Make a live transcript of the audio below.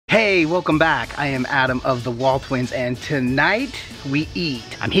Hey, welcome back. I am Adam of the WALTWINS, and tonight we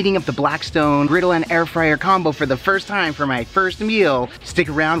eat. I'm heating up the Blackstone Griddle and air fryer combo for the first time for my first meal. Stick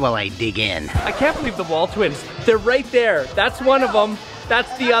around while I dig in. I can't believe the WALTWINS. They're right there. That's one of them.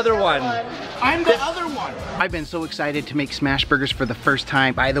 That's the other one. I'm the other one. I've been so excited to make Smashburgers for the first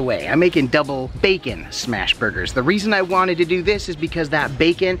time. By the way, I'm making double bacon Smashburgers. The reason I wanted to do this is because that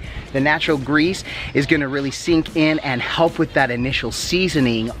bacon, the natural grease, is gonna really sink in and help with that initial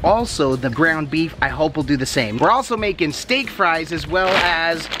seasoning. Also, the ground beef, I hope will do the same. We're also making steak fries as well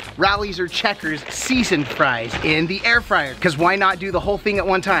as Rally's or Checkers seasoned fries in the air fryer, because why not do the whole thing at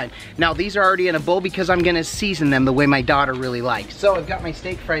one time? Now, these are already in a bowl because I'm gonna season them the way my daughter really likes. So I've got my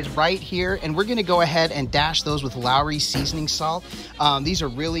steak fries right here, and we're gonna go ahead and dash those with Lowry's seasoning salt. These are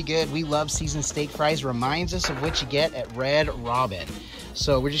really good. We love seasoned steak fries. Reminds us of what you get at Red Robin.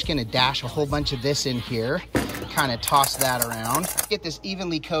 So we're just gonna dash a whole bunch of this in here, kind of toss that around. Get this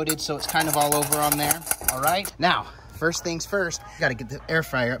evenly coated so it's kind of all over on there. All right, now, first things first, gotta get the air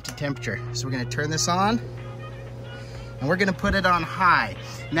fryer up to temperature. So we're gonna turn this on, and we're gonna put it on high.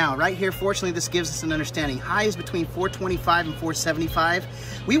 Now, right here, fortunately, this gives us an understanding. High is between 425 and 475.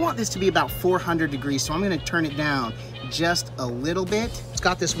 We want this to be about 400 degrees, so I'm gonna turn it down just a little bit. It's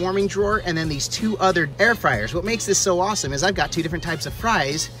got this warming drawer and then these two other air fryers. What makes this so awesome is I've got two different types of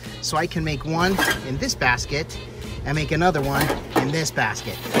fries, so I can make one in this basket and make another one in this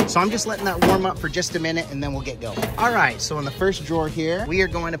basket. So I'm just letting that warm up for just a minute and then we'll get going. All right, so in the first drawer here, we are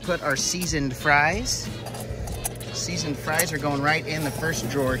going to put our seasoned fries. Seasoned fries are going right in the first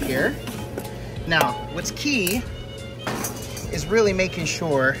drawer here. Now, what's key is really making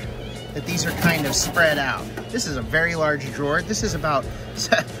sure that these are kind of spread out. This is a very large drawer. This is about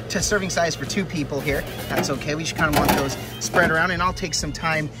to serving size for 2 people here. That's okay, we just kind of want those spread around, and I'll take some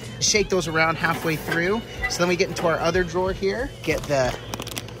time to shake those around halfway through. So then we get into our other drawer here, get the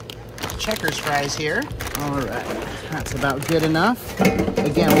Checkers fries here. All right, that's about good enough.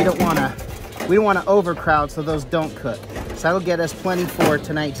 Again, we don't want to overcrowd so those don't cook. So that'll get us plenty for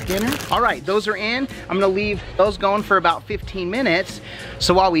tonight's dinner. All right, those are in. I'm gonna leave those going for about 15 minutes.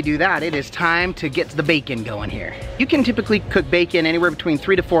 So while we do that, it is time to get the bacon going here. You can typically cook bacon anywhere between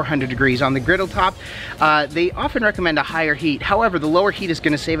 300 to 400 degrees. On the griddle top, they often recommend a higher heat. However, the lower heat is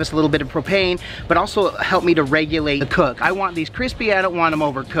gonna save us a little bit of propane, but also help me to regulate the cook. I want these crispy, I don't want them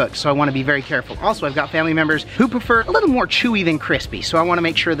overcooked, so I wanna be very careful. Also, I've got family members who prefer a little more chewy than crispy, so I wanna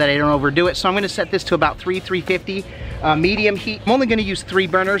make sure that I don't overdo it. So I'm gonna set this to about 350. Medium heat. I'm only gonna use 3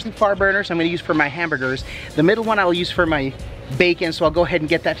 burners. 2 far burners I'm gonna use for my hamburgers. The middle one I'll use for my bacon, so I'll go ahead and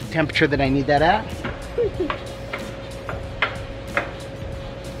get that to the temperature that I need that at.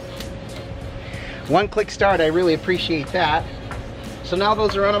 One click start, I really appreciate that. So now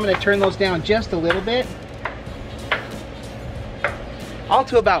those are on, I'm gonna turn those down just a little bit. All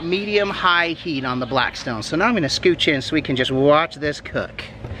to about medium-high heat on the Blackstone. So now I'm gonna scooch in so we can just watch this cook.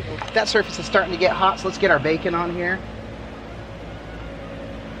 That surface is starting to get hot, so let's get our bacon on here.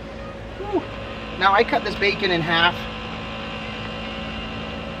 Whew. Now I cut this bacon in half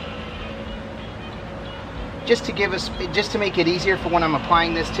just to make it easier for when I'm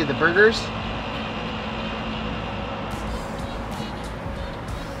applying this to the burgers.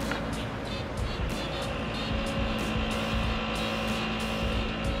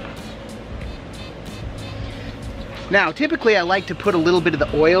 Now, typically I like to put a little bit of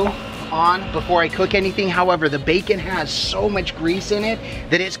the oil on before I cook anything. However, the bacon has so much grease in it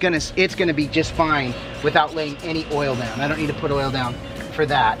that it's gonna be just fine without laying any oil down. I don't need to put oil down for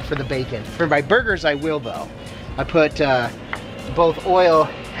that, for the bacon. For my burgers, I will though. I put both oil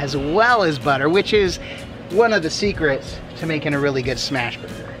as well as butter, which is one of the secrets to making a really good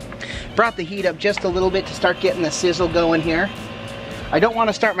Smashburger. Brought the heat up just a little bit to start getting the sizzle going here. I don't want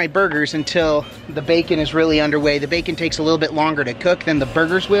to start my burgers until the bacon is really underway. The bacon takes a little bit longer to cook than the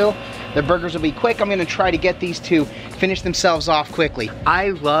burgers will. The burgers will be quick. I'm going to try to get these to finish themselves off quickly. I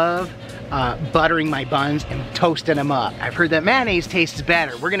love buttering my buns and toasting them up. I've heard that mayonnaise tastes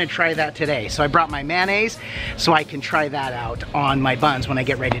better. We're going to try that today. So I brought my mayonnaise so I can try that out on my buns when I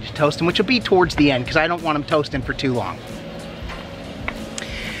get ready to toast them, which will be towards the end because I don't want them toasting for too long.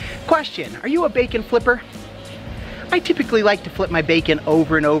 Question, are you a bacon flipper? I typically like to flip my bacon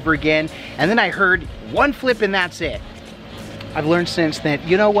over and over again, and then I heard one flip and that's it. I've learned since that,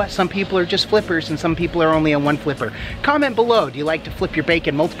 you know what, some people are just flippers and some people are only on one flipper. Comment below, do you like to flip your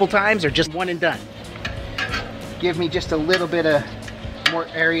bacon multiple times or just one and done? Give me just a little bit of more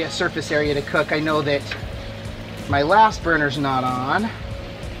surface area to cook. I know that my last burner's not on.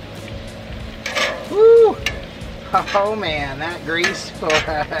 Woo! Oh man, that grease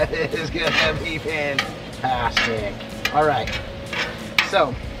is gonna be fantastic. All right,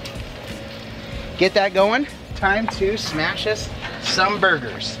 so Get that going. Time to smash us some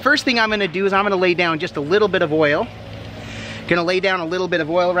burgers. First thing I'm gonna do is I'm gonna lay down just a little bit of oil. Gonna lay down a little bit of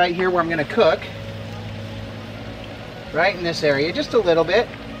oil right here where I'm gonna cook. Right in this area, just a little bit.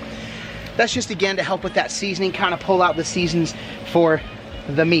 That's just again to help with that seasoning, kind of pull out the seasons for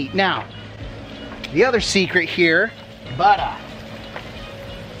the meat. Now, the other secret here, butter.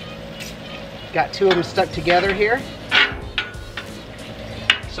 Got two of them stuck together here.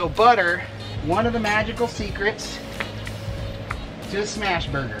 So butter, one of the magical secrets to a smash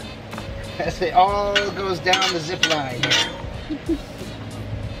burger. As it all goes down the zip line here.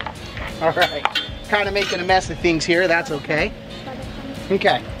 All right, kind of making a mess of things here, that's okay.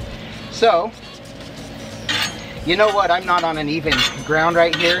 Okay, so, you know what, I'm not on an even ground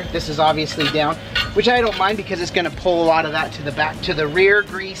right here. This is obviously down, which I don't mind because it's gonna pull a lot of that to the back, to the rear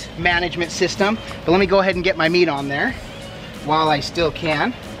grease management system. But let me go ahead and get my meat on there while I still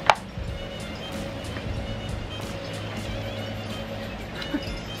can.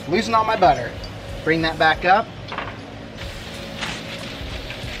 Losing all my butter. Bring that back up.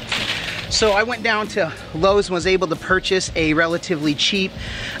 So I went down to Lowe's and was able to purchase a relatively cheap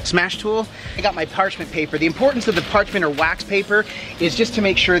smash tool. I got my parchment paper. The importance of the parchment or wax paper is just to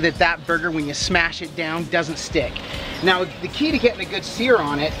make sure that that burger, when you smash it down, doesn't stick. Now, the key to getting a good sear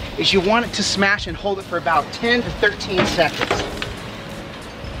on it is you want it to smash and hold it for about 10 to 13 seconds.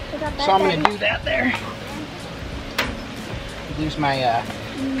 So I'm gonna do that there. Use my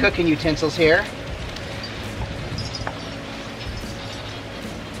cooking utensils here.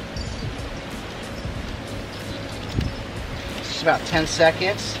 Just about 10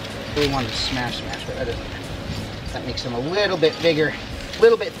 seconds. Really wanted to smash, but that makes them a little bit bigger, a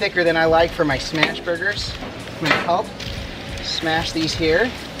little bit thicker than I like for my smash burgers. I'm gonna help smash these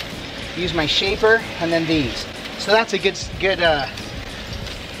here. Use my shaper and then these. So that's a good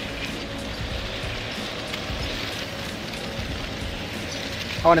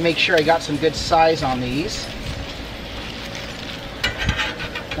I want to make sure I got some good size on these.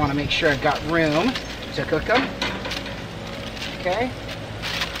 Want to make sure I've got room to cook them. Okay.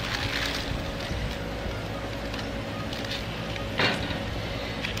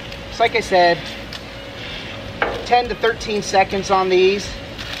 So like I said, 10 to 13 seconds on these.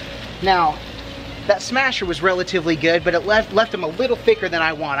 Now, that smasher was relatively good, but it left them a little thicker than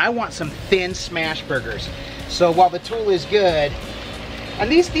I want. I want some thin smash burgers. So while the tool is good, and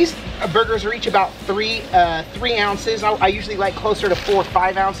these burgers are each about 3 ounces. I usually like closer to 4 or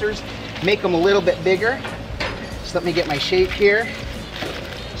 5 ounces. Make them a little bit bigger. So let me get my shape here.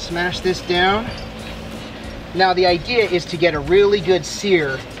 Smash this down. Now the idea is to get a really good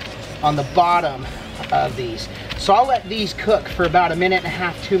sear on the bottom of these. So I'll let these cook for about 1.5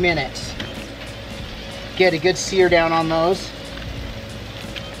 minutes, 2 minutes. Get a good sear down on those.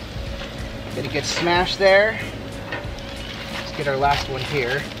 Get a good smash there. Get our last one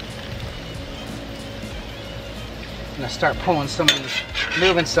here. I'm gonna start pulling some of these,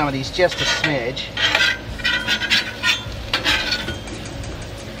 moving some of these just a smidge.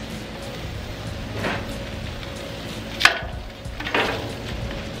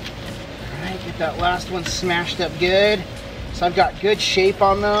 Alright, get that last one smashed up good. So I've got good shape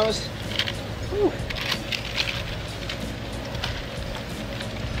on those. Whew.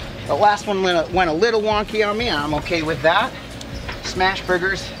 The last one went a little wonky on me. I'm okay with that. Smash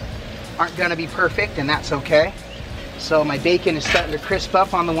burgers aren't gonna be perfect, and that's okay. So my bacon is starting to crisp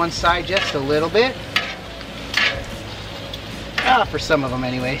up on the one side just a little bit. For some of them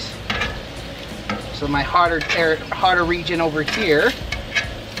anyways. So my hotter region over here.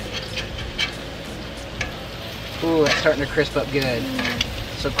 Ooh, that's starting to crisp up good.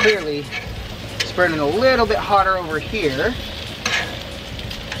 So clearly, it's burning a little bit hotter over here.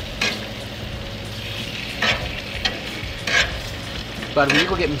 Bud, will you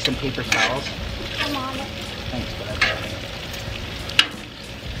go get me some paper towels? I'm on it. Thanks, bud.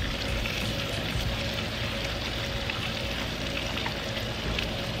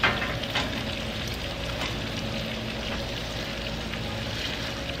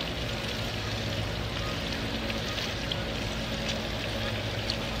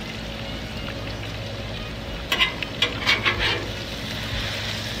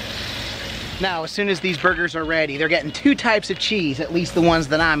 Now, as soon as these burgers are ready, they're getting 2 types of cheese, at least the ones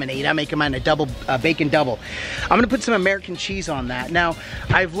that I'm gonna eat. I make them on a bacon double. I'm gonna put some American cheese on that. Now,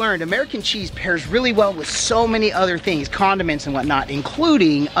 I've learned American cheese pairs really well with so many other things, condiments and whatnot,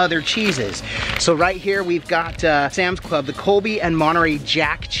 including other cheeses. So right here, we've got Sam's Club, the Colby and Monterey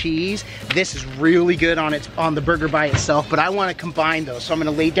Jack cheese. This is really good on the burger by itself, but I wanna combine those. So I'm gonna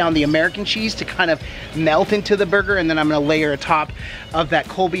lay down the American cheese to kind of melt into the burger, and then I'm gonna layer a top of that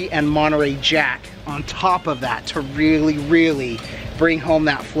Colby and Monterey Jack jack on top of that to really, really bring home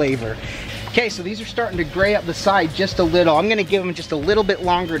that flavor. Okay, so these are starting to gray up the side just a little. I'm gonna give them just a little bit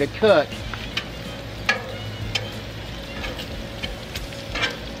longer to cook.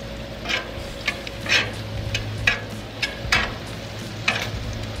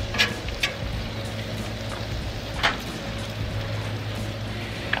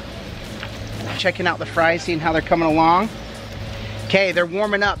 Checking out the fries, seeing how they're coming along. Okay, they're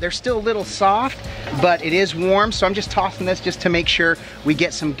warming up. They're still a little soft, but it is warm, so I'm just tossing this just to make sure we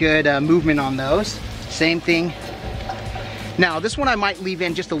get some good movement on those. Same thing. Now, this one I might leave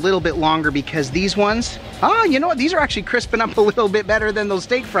in just a little bit longer because these ones, oh, you know what? These are actually crisping up a little bit better than those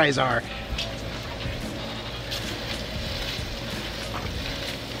steak fries are.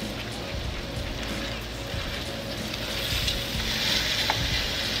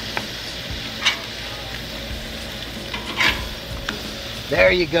 There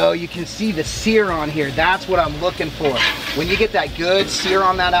you go, you can see the sear on here. That's what I'm looking for. When you get that good sear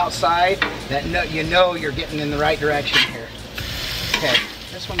on that outside, you know you're getting in the right direction here. Okay,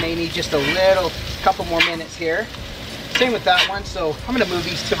 this one may need just a couple more minutes here. Same with that one, so I'm gonna move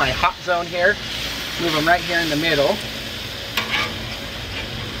these to my hot zone here. Move them right here in the middle.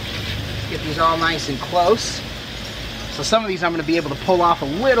 Get these all nice and close. So some of these I'm gonna be able to pull off a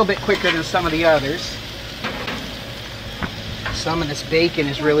little bit quicker than some of the others. Some of this bacon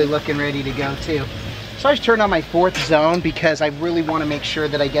is really looking ready to go too. So I just turned on my 4th zone because I really want to make sure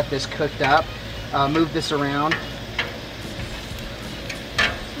that I get this cooked up. Move this around.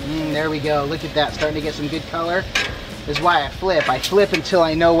 There we go. Look at that, starting to get some good color. This is why I flip. I flip until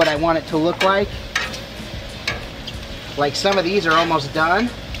I know what I want it to look like. Like some of these are almost done.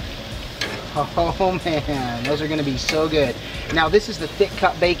 Oh man, those are going to be so good. Now this is the thick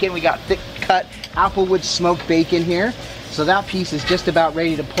cut bacon. We got thick cut Applewood smoked bacon here. So that piece is just about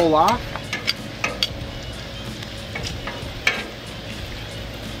ready to pull off.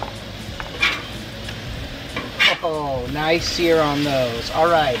 Oh, nice sear on those. All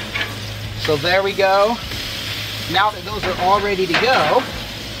right, so there we go. Now that those are all ready to go,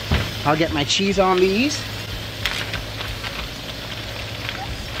 I'll get my cheese on these.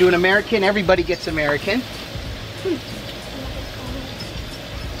 Do an American, everybody gets American.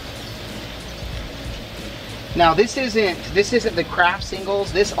 Now this isn't the Kraft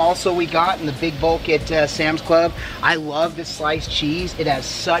singles. This also we got in the big bulk at Sam's Club. I love this sliced cheese. It has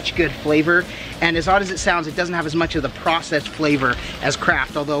such good flavor, and as odd as it sounds, it doesn't have as much of the processed flavor as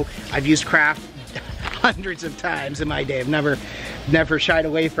Kraft, although I've used Kraft hundreds of times in my day. I've never shied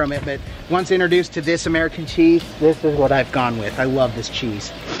away from it, but once introduced to this American cheese, this is what I've gone with. I love this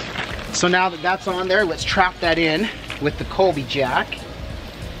cheese. So now that that's on there, let's trap that in with the Colby Jack,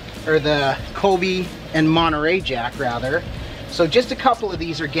 or the Colby and Monterey Jack rather. So just a couple of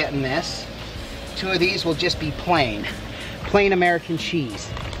these are getting this. 2 of these will just be plain American cheese.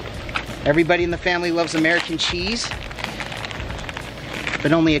 Everybody in the family loves American cheese,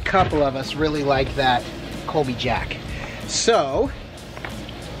 but only a couple of us really like that Colby Jack. So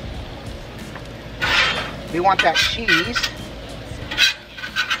we want that cheese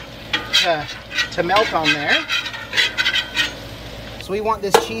to melt on there. So we want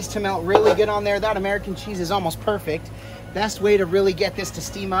this cheese to melt really good on there. That American cheese is almost perfect. Best way to really get this to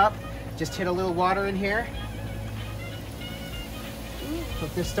steam up, just hit a little water in here.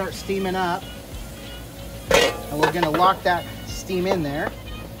 Let this start steaming up. And we're gonna lock that steam in there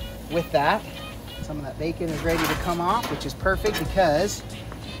with that. Some of that bacon is ready to come off, which is perfect because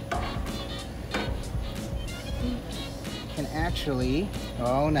can actually,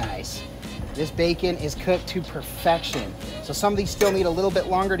 oh nice. This bacon is cooked to perfection. So some of these still need a little bit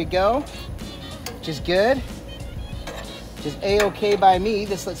longer to go, which is good. Which is A-okay by me.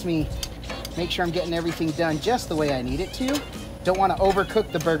 This lets me make sure I'm getting everything done just the way I need it to. Don't want to overcook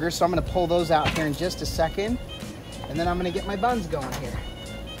the burgers, so I'm going to pull those out here in just a second. And then I'm going to get my buns going here.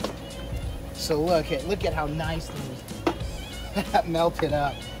 So look at how nice that melted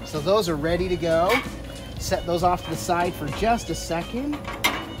up. So those are ready to go. Set those off to the side for just a second.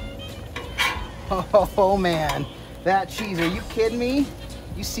 Oh man, that cheese, are you kidding me?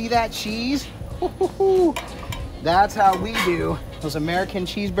 You see that cheese? That's how we do those American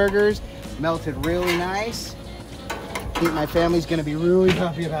cheeseburgers, melted really nice. I think my family's gonna be really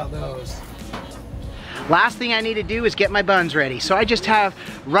happy about those. Last thing I need to do is get my buns ready. So I just have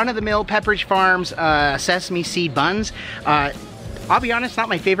run-of-the-mill Pepperidge Farms sesame seed buns. I'll be honest, not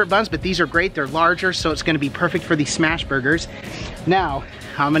my favorite buns, but these are great. They're larger, so it's gonna be perfect for these Smashburgers. Now,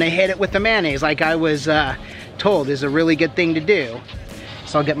 I'm gonna hit it with the mayonnaise like I was told is a really good thing to do.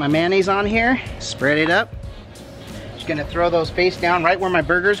 So I'll get my mayonnaise on here, spread it up. Just gonna throw those face down right where my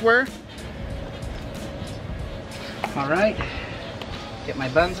burgers were. All right, get my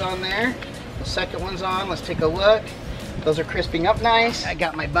buns on there. The second one's on, let's take a look. Those are crisping up nice. I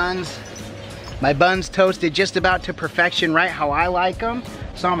got my buns toasted just about to perfection, right how I like them.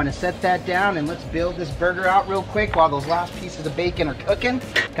 So I'm gonna set that down and let's build this burger out real quick while those last pieces of bacon are cooking.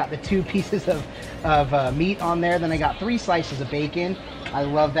 Got the 2 pieces of meat on there, then I got 3 slices of bacon. I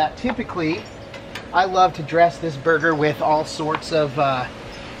love that. Typically, I love to dress this burger with all sorts of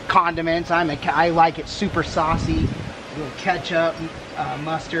condiments. I like it super saucy, a little ketchup,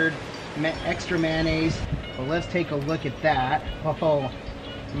 mustard, extra mayonnaise. Well, let's take a look at that. Oh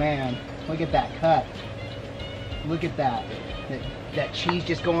man, look at that cut. Look at that. That cheese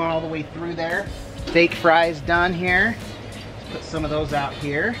just going all the way through there. Steak fries done here. Let's put some of those out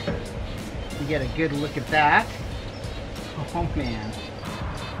here. You get a good look at that. Oh man.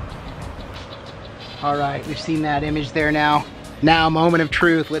 All right, we've seen that image there now. Now, moment of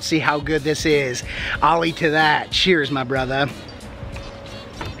truth. Let's see how good this is. I'll eat to that. Cheers, my brother.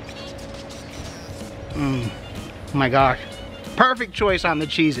 Oh my gosh. Perfect choice on the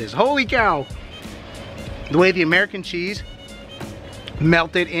cheeses. Holy cow. The way the American cheese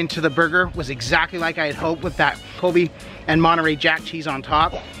melted into the burger was exactly like I had hoped, with that Kobe and Monterey Jack cheese on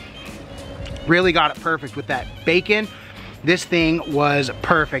top. Really got it perfect with that bacon. This thing was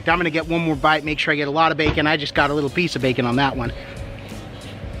perfect. I'm gonna get one more bite, make sure I get a lot of bacon. I just got a little piece of bacon on that one.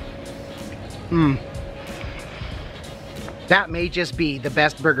 That may just be the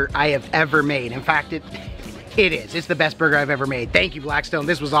best burger I have ever made. In fact, it is. It's the best burger I've ever made. Thank you, Blackstone.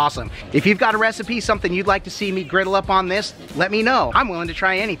 This was awesome. If you've got a recipe, something you'd like to see me griddle up on this, let me know. I'm willing to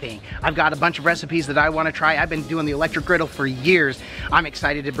try anything. I've got a bunch of recipes that I want to try. I've been doing the electric griddle for years. I'm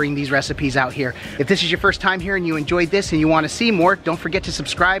excited to bring these recipes out here. If this is your first time here and you enjoyed this and you want to see more, don't forget to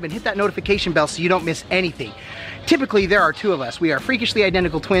subscribe and hit that notification bell so you don't miss anything. Typically, there are 2 of us. We are freakishly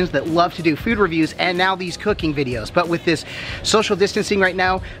identical twins that love to do food reviews and now these cooking videos. But with this social distancing right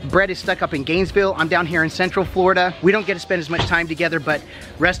now, Brett is stuck up in Gainesville. I'm down here in Central Florida. We don't get to spend as much time together, but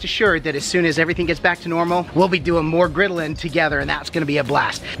rest assured that as soon as everything gets back to normal, we'll be doing more griddling together, and that's gonna be a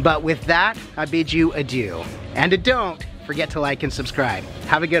blast. But with that, I bid you adieu. And don't forget to like and subscribe.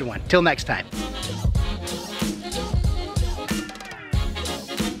 Have a good one. Till next time.